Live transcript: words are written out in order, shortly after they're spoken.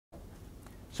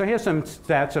So here's some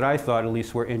stats that I thought at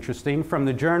least were interesting. From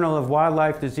the Journal of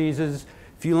Wildlife Diseases,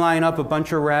 if you line up a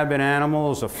bunch of rabid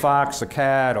animals, a fox, a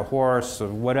cat, a horse, or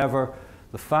whatever,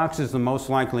 the fox is the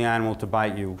most likely animal to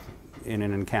bite you in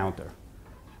an encounter.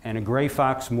 And a gray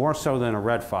fox more so than a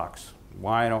red fox.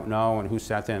 Why, I don't know, and who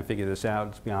sat there and figured this out,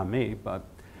 it's beyond me. But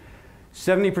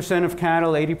 70% of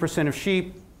cattle, 80% of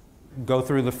sheep go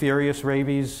through the furious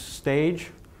rabies stage.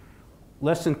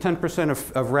 Less than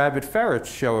 10% of rabid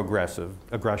ferrets show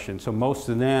aggression, so most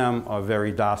of them are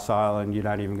very docile and you're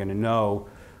not even going to know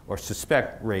or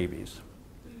suspect rabies.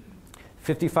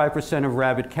 55% of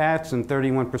rabid cats and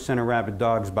 31% of rabid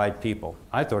dogs bite people.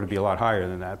 I thought it'd be a lot higher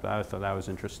than that, but I thought that was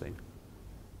interesting.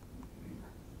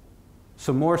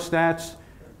 Some more stats.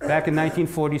 Back in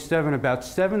 1947, about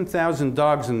 7,000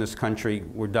 dogs in this country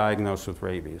were diagnosed with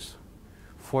rabies.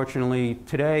 Fortunately,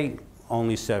 today,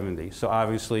 only 70. So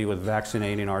obviously, with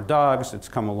vaccinating our dogs, it's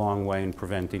come a long way in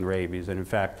preventing rabies. And in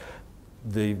fact,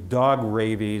 the dog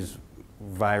rabies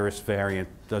virus variant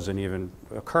doesn't even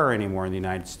occur anymore in the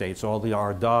United States. All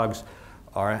our dogs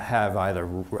have either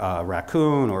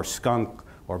raccoon or skunk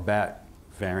or bat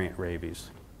variant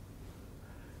rabies.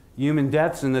 Human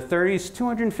deaths in the 30s,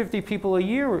 250 people a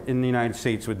year in the United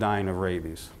States were dying of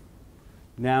rabies.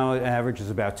 Now it averages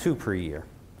about 2 per year.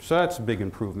 So that's a big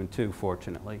improvement too,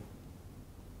 fortunately.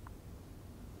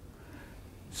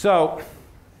 So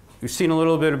we've seen a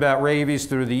little bit about rabies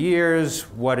through the years,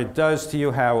 what it does to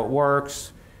you, how it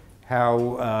works,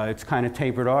 how it's kind of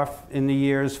tapered off in the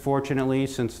years, fortunately,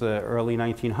 since the early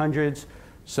 1900s.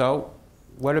 So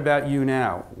what about you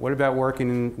now? What about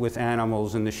working with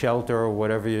animals in the shelter or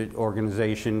whatever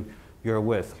organization you're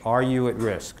with? Are you at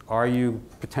risk? Are you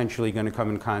potentially going to come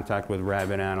in contact with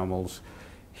rabid animals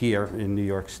here in New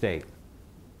York State?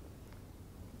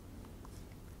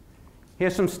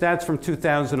 Here's some stats from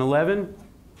 2011.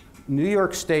 New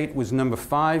York State was number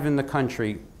 5 in the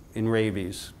country in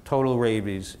rabies, total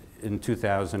rabies in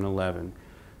 2011.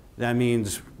 That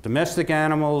means domestic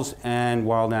animals and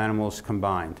wild animals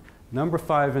combined. Number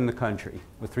 5 in the country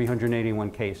with 381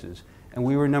 cases. And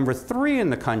we were number 3 in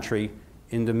the country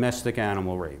in domestic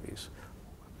animal rabies.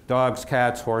 Dogs,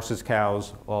 cats, horses,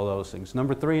 cows, all those things.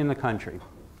 Number 3 in the country.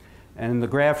 And the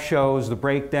graph shows the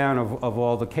breakdown of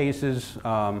all the cases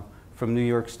from New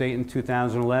York State in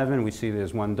 2011. We see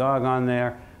there's 1 dog on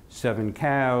there, 7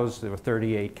 cows, there were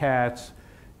 38 cats,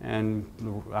 and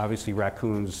obviously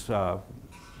raccoons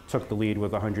took the lead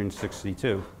with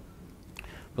 162.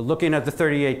 But looking at the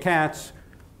 38 cats,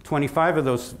 25 of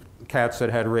those cats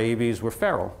that had rabies were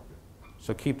feral.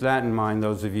 So keep that in mind,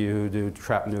 those of you who do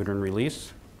trap, neuter, and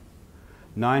release.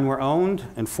 9 were owned,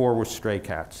 and 4 were stray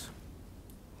cats.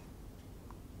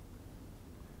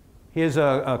 Here's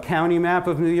a county map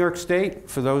of New York State.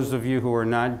 For those of you who are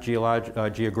not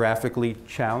geographically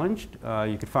challenged,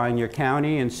 you could find your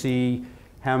county and see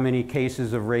how many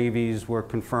cases of rabies were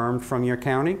confirmed from your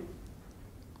county.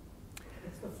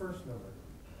 What's the first number?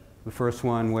 The first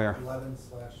one where? 11/.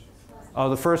 Oh,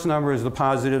 the first number is the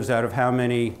positives out of how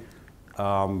many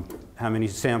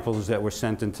samples that were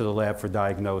sent into the lab for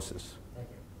diagnosis.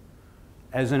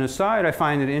 As an aside, I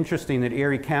find it interesting that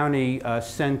Erie County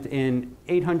sent in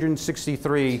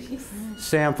 863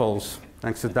 samples,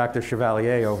 thanks to Dr.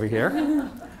 Chevalier over here,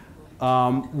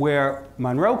 where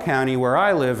Monroe County, where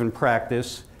I live and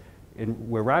practice, and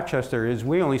where Rochester is,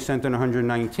 we only sent in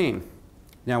 119.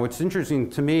 Now, what's interesting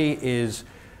to me is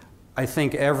I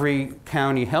think every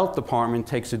county health department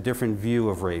takes a different view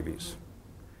of rabies.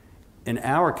 In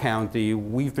our county,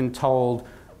 we've been told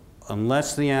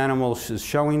unless the animal is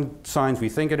showing signs we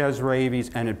think it has rabies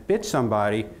and it bit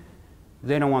somebody,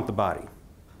 they don't want the body.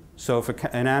 So if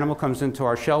an animal comes into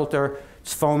our shelter,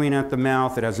 it's foaming at the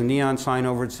mouth, it has a neon sign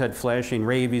over its head flashing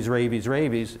rabies, rabies,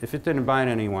 rabies, if it didn't bite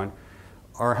anyone,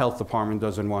 our health department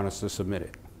doesn't want us to submit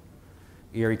it.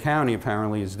 Erie County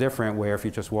apparently is different, where if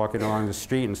you're just walking along the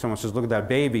street and someone says, look at that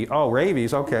baby, oh,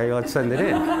 rabies, okay, let's send it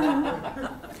in.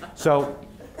 So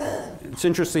it's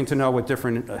interesting to know what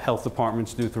different health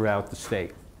departments do throughout the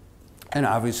state. And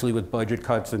obviously with budget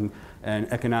cuts and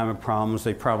economic problems,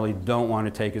 they probably don't want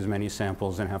to take as many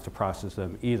samples and have to process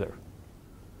them either.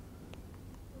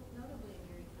 Notably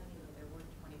in Erie County, there were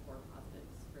 24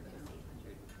 positives for those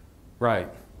 800. Right.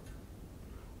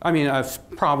 I mean,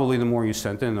 probably the more you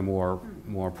sent in, the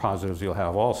more positives you'll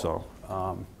have also.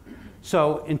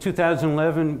 So in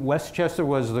 2011, Westchester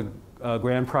was the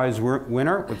grand prize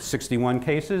winner with 61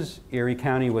 cases. Erie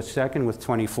County was second with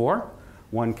 24,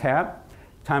 1 cat.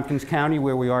 Tompkins County,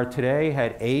 where we are today,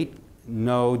 had 8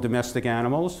 no domestic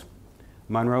animals.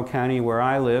 Monroe County, where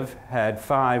I live, had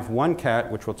 5, 1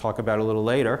 cat, which we'll talk about a little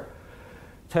later.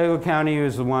 Taylor County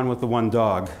is the one with the 1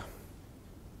 dog.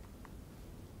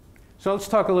 So let's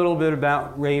talk a little bit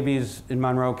about rabies in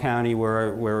Monroe County,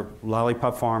 where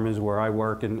Lollipop Farm is, where I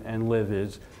work and live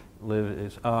is.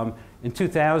 In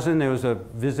 2000, there was a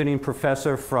visiting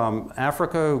professor from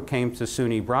Africa who came to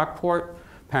SUNY Brockport.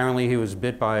 Apparently he was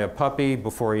bit by a puppy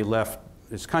before he left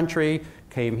his country,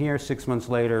 came here, 6 months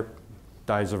later,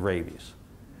 dies of rabies.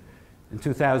 In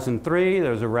 2003,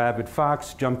 there was a rabid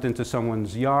fox, jumped into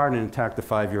someone's yard and attacked a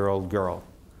 5-year-old girl.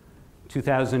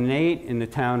 2008, in the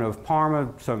town of Parma,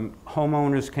 some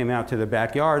homeowners came out to their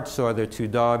backyard, saw their 2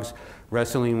 dogs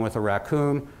wrestling with a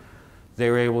raccoon. They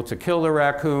were able to kill the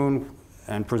raccoon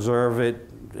and preserve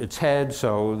its head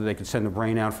so they could send the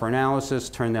brain out for analysis.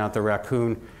 Turned out the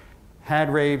raccoon had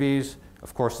rabies.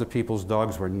 Of course, the people's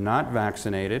dogs were not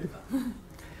vaccinated.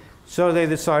 So they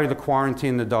decided to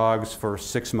quarantine the dogs for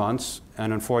 6 months,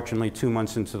 and unfortunately 2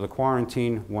 months into the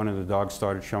quarantine, one of the dogs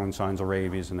started showing signs of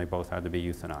rabies and they both had to be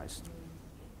euthanized.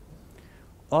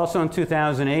 Also in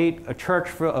 2008,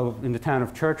 in the town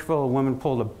of Churchville, a woman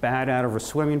pulled a bat out of a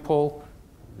swimming pool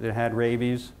that had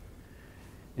rabies.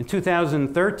 In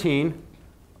 2013,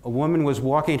 a woman was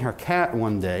walking her cat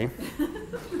one day.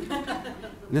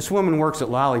 This woman works at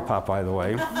Lollipop, by the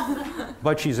way,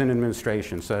 but she's in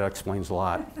administration, so that explains a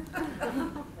lot.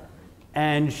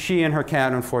 And she and her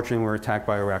cat, unfortunately, were attacked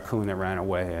by a raccoon that ran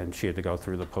away, and she had to go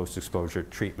through the post-exposure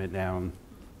treatment now.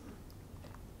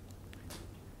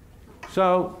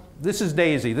 So this is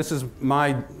Daisy. This was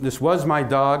my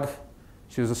dog.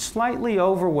 She was a slightly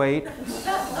overweight,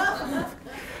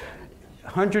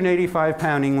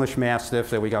 185-pound English Mastiff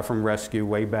that we got from rescue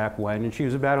way back when, and she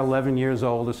was about 11 years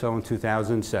old or so in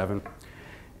 2007.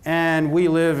 And we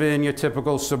live in your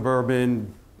typical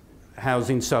suburban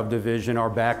housing subdivision. Our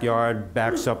backyard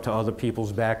backs up to other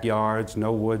people's backyards,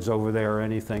 no woods over there or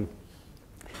anything.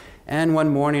 And one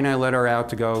morning I let her out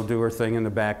to go do her thing in the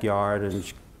backyard, and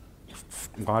she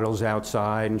waddles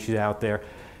outside and she's out there.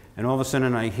 And all of a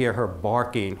sudden I hear her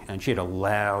barking, and she had a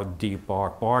loud, deep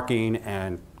bark, barking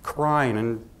and crying,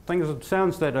 and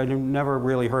sounds that I never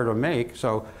really heard her make.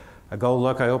 So I go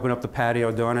look, I open up the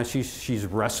patio door, and she's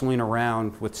wrestling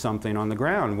around with something on the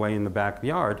ground way in the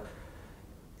backyard.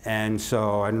 And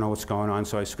so I don't know what's going on,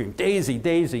 so I scream, "Daisy,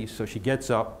 Daisy!" So she gets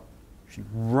up, she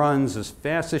runs as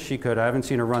fast as she could. I haven't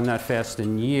seen her run that fast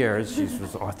in years. She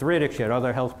was arthritic, she had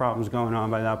other health problems going on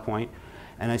by that point,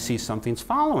 and I see something's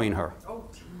following her.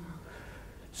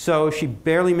 So she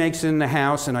barely makes it in the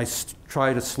house, and I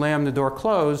try to slam the door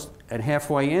closed, and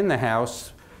halfway in the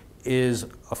house is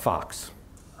a fox.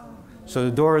 So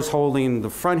the door is holding the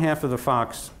front half of the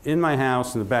fox in my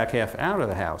house and the back half out of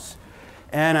the house.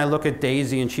 And I look at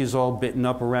Daisy, and she's all bitten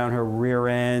up around her rear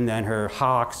end and her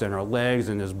hocks and her legs,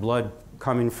 and there's blood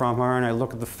coming from her. And I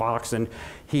look at the fox, and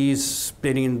he's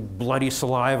spitting bloody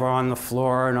saliva on the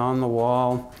floor and on the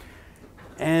wall.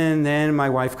 And then my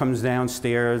wife comes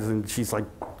downstairs, and she's like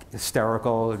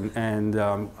hysterical, and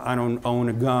I don't own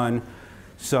a gun.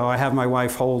 So I have my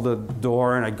wife hold the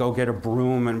door, and I go get a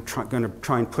broom, and I'm going to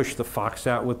try and push the fox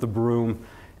out with the broom.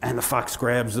 And the fox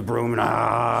grabs the broom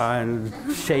and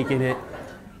shaking it.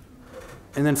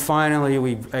 And then finally,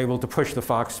 we were able to push the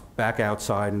fox back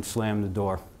outside and slam the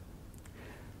door.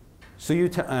 So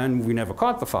and we never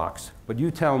caught the fox, but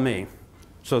you tell me.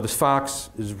 So this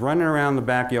fox is running around the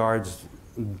backyards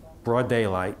in broad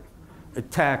daylight,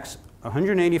 attacks a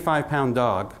 185-pound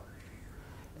dog,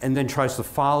 and then tries to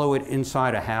follow it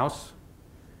inside a house.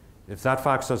 If that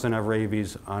fox doesn't have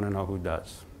rabies, I don't know who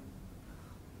does.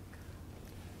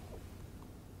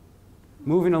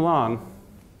 Moving along,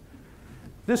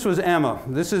 this was Emma.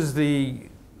 This is the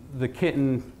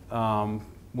kitten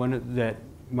that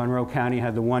Monroe County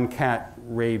had, the one cat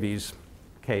rabies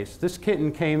case. This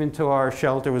kitten came into our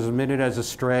shelter, was admitted as a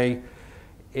stray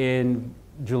in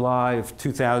July of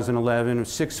 2011. It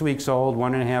was 6 weeks old,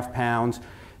 1.5 pounds.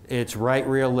 Its right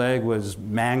rear leg was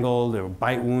mangled. There were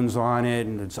bite wounds on it,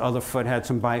 and its other foot had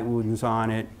some bite wounds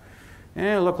on it. And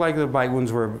it looked like the bite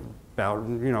wounds were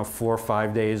about 4 or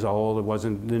 5 days old.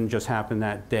 It didn't just happen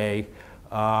that day.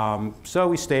 So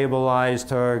we stabilized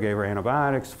her, gave her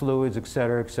antibiotics, fluids, et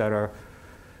cetera, et cetera.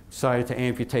 Decided to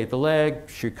amputate the leg.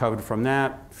 She recovered from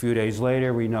that. A few days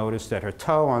later, we noticed that her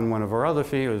toe on one of her other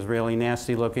feet was really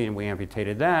nasty looking, and we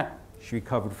amputated that. She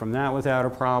recovered from that without a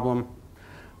problem.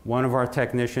 One of our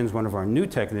technicians, one of our new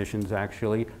technicians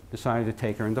actually, decided to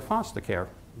take her into foster care.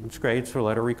 It's great, so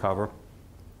let her recover.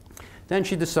 Then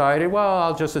she decided, well,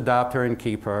 I'll just adopt her and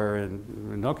keep her,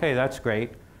 and okay, that's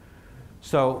great.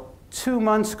 So 2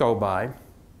 months go by.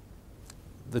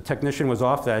 The technician was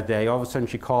off that day. All of a sudden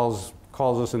she calls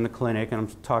us in the clinic, and I'm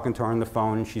talking to her on the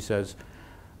phone, and she says,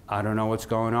 I don't know what's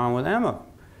going on with Emma.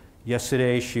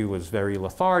 Yesterday she was very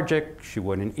lethargic, she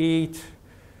wouldn't eat,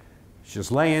 She's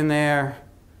just laying there.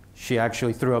 She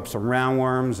actually threw up some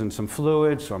roundworms and some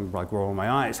fluid, so I'm like rolling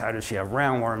my eyes. How does she have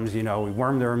roundworms? You know, we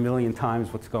wormed her a million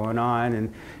times, what's going on,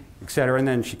 and et cetera. And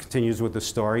then she continues with the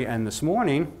story. And this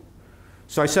morning,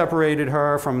 so I separated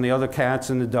her from the other cats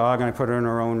and the dog, and I put her in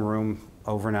her own room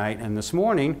overnight. And this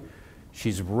morning,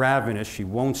 she's ravenous. She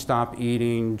won't stop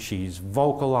eating. She's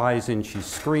vocalizing. She's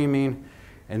screaming.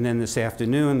 And then this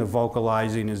afternoon, the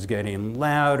vocalizing is getting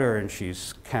louder, and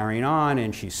she's carrying on,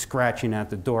 and she's scratching at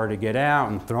the door to get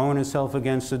out and throwing herself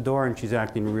against the door, and she's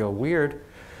acting real weird.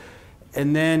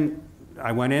 And then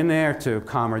I went in there to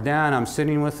calm her down. I'm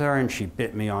sitting with her, and she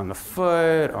bit me on the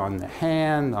foot, on the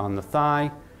hand, on the thigh.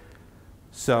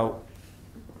 So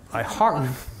I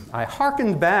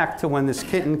hearkened back to when this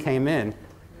kitten came in,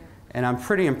 and I'm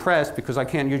pretty impressed because I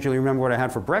can't usually remember what I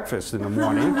had for breakfast in the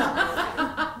morning.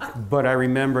 But I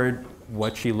remembered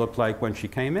what she looked like when she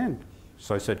came in.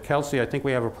 So I said, Kelsey, I think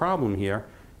we have a problem here.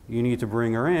 You need to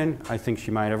bring her in. I think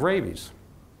she might have rabies.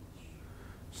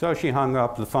 So she hung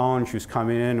up the phone. She was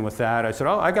coming in with that. I said,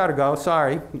 oh, I got to go.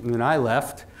 Sorry. And then I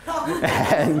left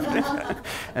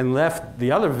and left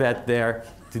the other vet there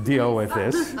to deal with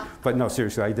this. But no,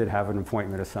 seriously, I did have an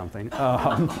appointment or something.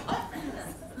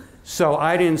 So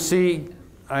I didn't see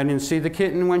the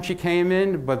kitten when she came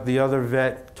in, but the other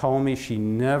vet told me she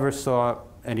never saw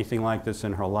anything like this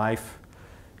in her life.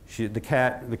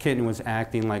 The kitten was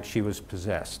acting like she was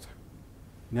possessed.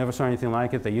 Never saw anything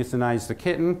like it. They euthanized the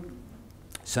kitten,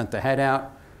 sent the head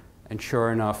out, and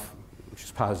sure enough, she's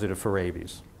positive for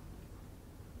rabies.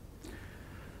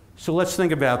 So let's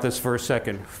think about this for a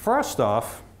second. First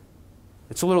off,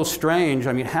 it's a little strange.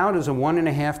 I mean, how does a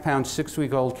 1.5 pound,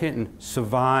 6-week-old kitten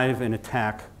survive an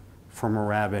attack from a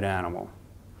rabid animal?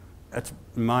 That's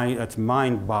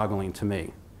mind-boggling to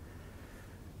me.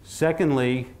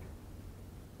 Secondly,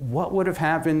 what would have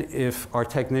happened if our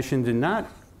technician did not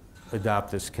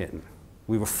adopt this kitten?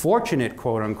 We were fortunate,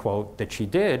 quote unquote, that she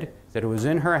did, that it was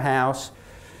in her house.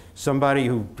 Somebody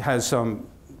who has some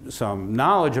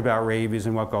knowledge about rabies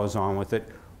and what goes on with it.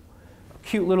 A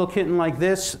cute little kitten like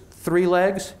this, 3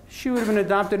 legs, she would have been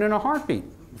adopted in a heartbeat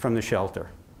from the shelter.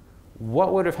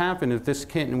 What would have happened if this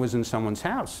kitten was in someone's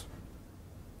house?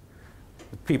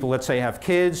 People, let's say, have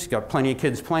kids, got plenty of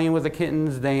kids playing with the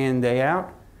kittens day in, day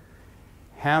out.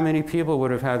 How many people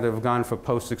would have had to have gone for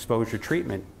post-exposure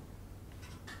treatment?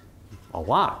 A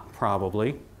lot,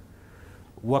 probably.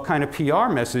 What kind of PR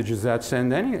message does that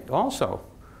send also?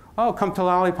 Oh, come to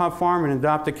Lollipop Farm and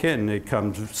adopt a kitten. It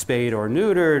comes spayed or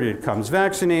neutered, it comes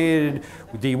vaccinated,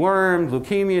 dewormed,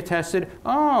 leukemia tested.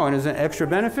 Oh, and as an extra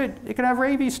benefit, it could have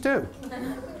rabies too.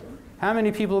 How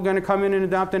many people are going to come in and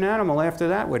adopt an animal after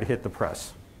that would hit the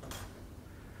press?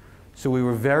 So we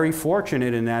were very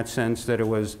fortunate in that sense that it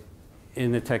was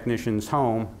in the technician's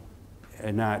home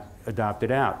and not adopted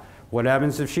out. What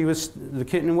happens if the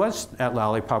kitten was at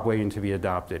Lollipop waiting to be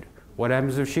adopted? What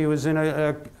happens if she was in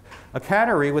a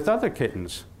cattery with other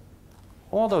kittens?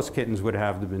 All those kittens would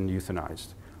have been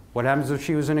euthanized. What happens if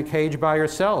she was in a cage by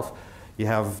herself? You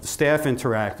have staff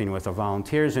interacting with her,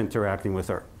 volunteers interacting with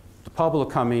her, the public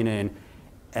coming in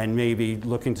and maybe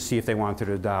looking to see if they wanted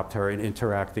to adopt her and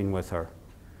interacting with her.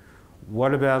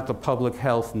 What about the public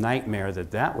health nightmare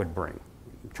that would bring?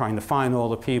 Trying to find all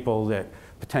the people that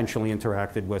potentially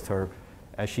interacted with her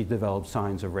as she developed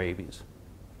signs of rabies.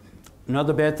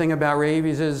 Another bad thing about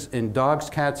rabies is in dogs,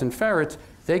 cats, and ferrets,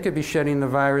 they could be shedding the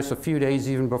virus a few days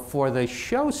even before they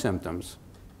show symptoms.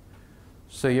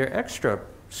 So you're extra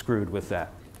screwed with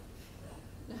that.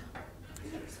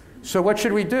 So what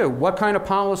should we do? What kind of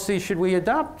policy should we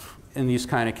adopt in these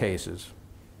kind of cases?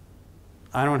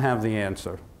 I don't have the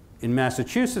answer. In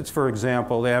Massachusetts, for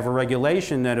example, they have a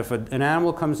regulation that if an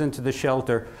animal comes into the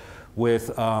shelter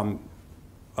with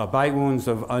bite wounds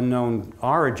of unknown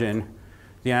origin,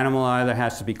 the animal either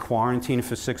has to be quarantined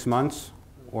for 6 months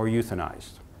or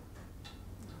euthanized.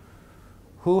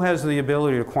 Who has the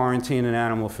ability to quarantine an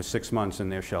animal for 6 months in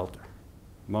their shelter?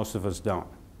 Most of us don't.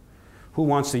 Who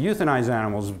wants to euthanize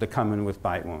animals that come in with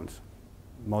bite wounds?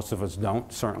 Most of us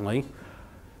don't, certainly.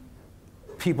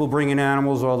 People bring in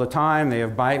animals all the time. They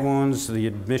have bite wounds. The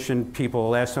admission people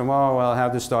will ask them, oh, well,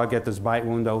 how'd this dog get this bite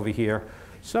wound over here?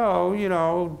 So, you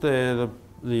know, the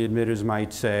admitters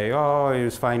might say, oh, he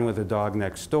was fighting with a dog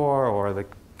next door, or the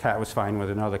cat was fighting with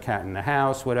another cat in the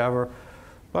house, whatever.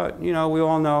 But, you know, we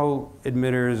all know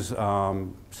admitters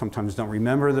sometimes don't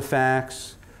remember the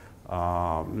facts,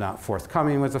 not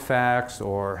forthcoming with the facts,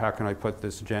 or how can I put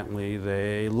this gently,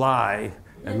 they lie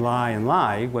and lie and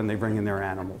lie when they bring in their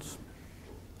animals.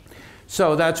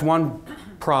 So that's one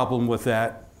problem with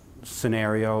that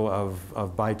scenario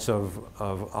of bites of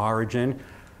origin.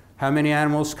 How many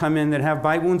animals come in that have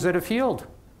bite wounds that have healed,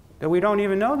 that we don't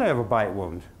even know they have a bite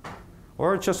wound?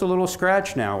 Or it's just a little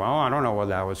scratch now. Well, I don't know where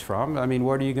that was from. I mean,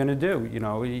 what are you going to do? You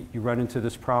know, you run into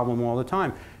this problem all the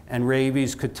time. And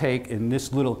rabies could take, in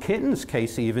this little kitten's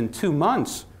case, even 2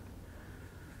 months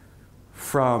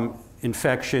from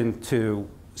infection to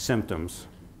symptoms.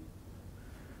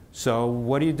 So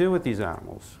what do you do with these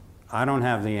animals? I don't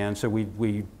have the answer.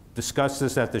 We discussed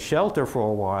this at the shelter for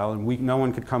a while, and no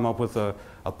one could come up with a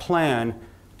plan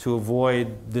to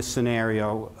avoid this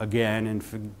scenario again and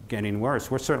for getting worse.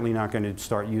 We're certainly not going to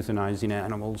start euthanizing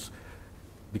animals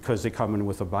because they come in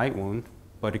with a bite wound,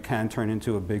 but it can turn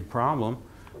into a big problem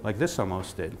like this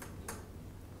almost did.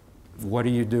 What do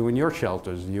you do in your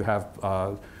shelters? Do you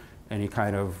have any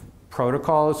kind of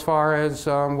protocol as far as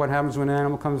what happens when an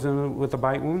animal comes in with a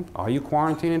bite wound? Are you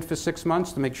quarantining for 6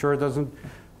 months to make sure it doesn't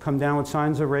come down with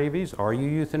signs of rabies? Are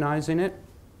you euthanizing it?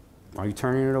 Are you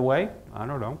turning it away? I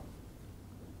don't know.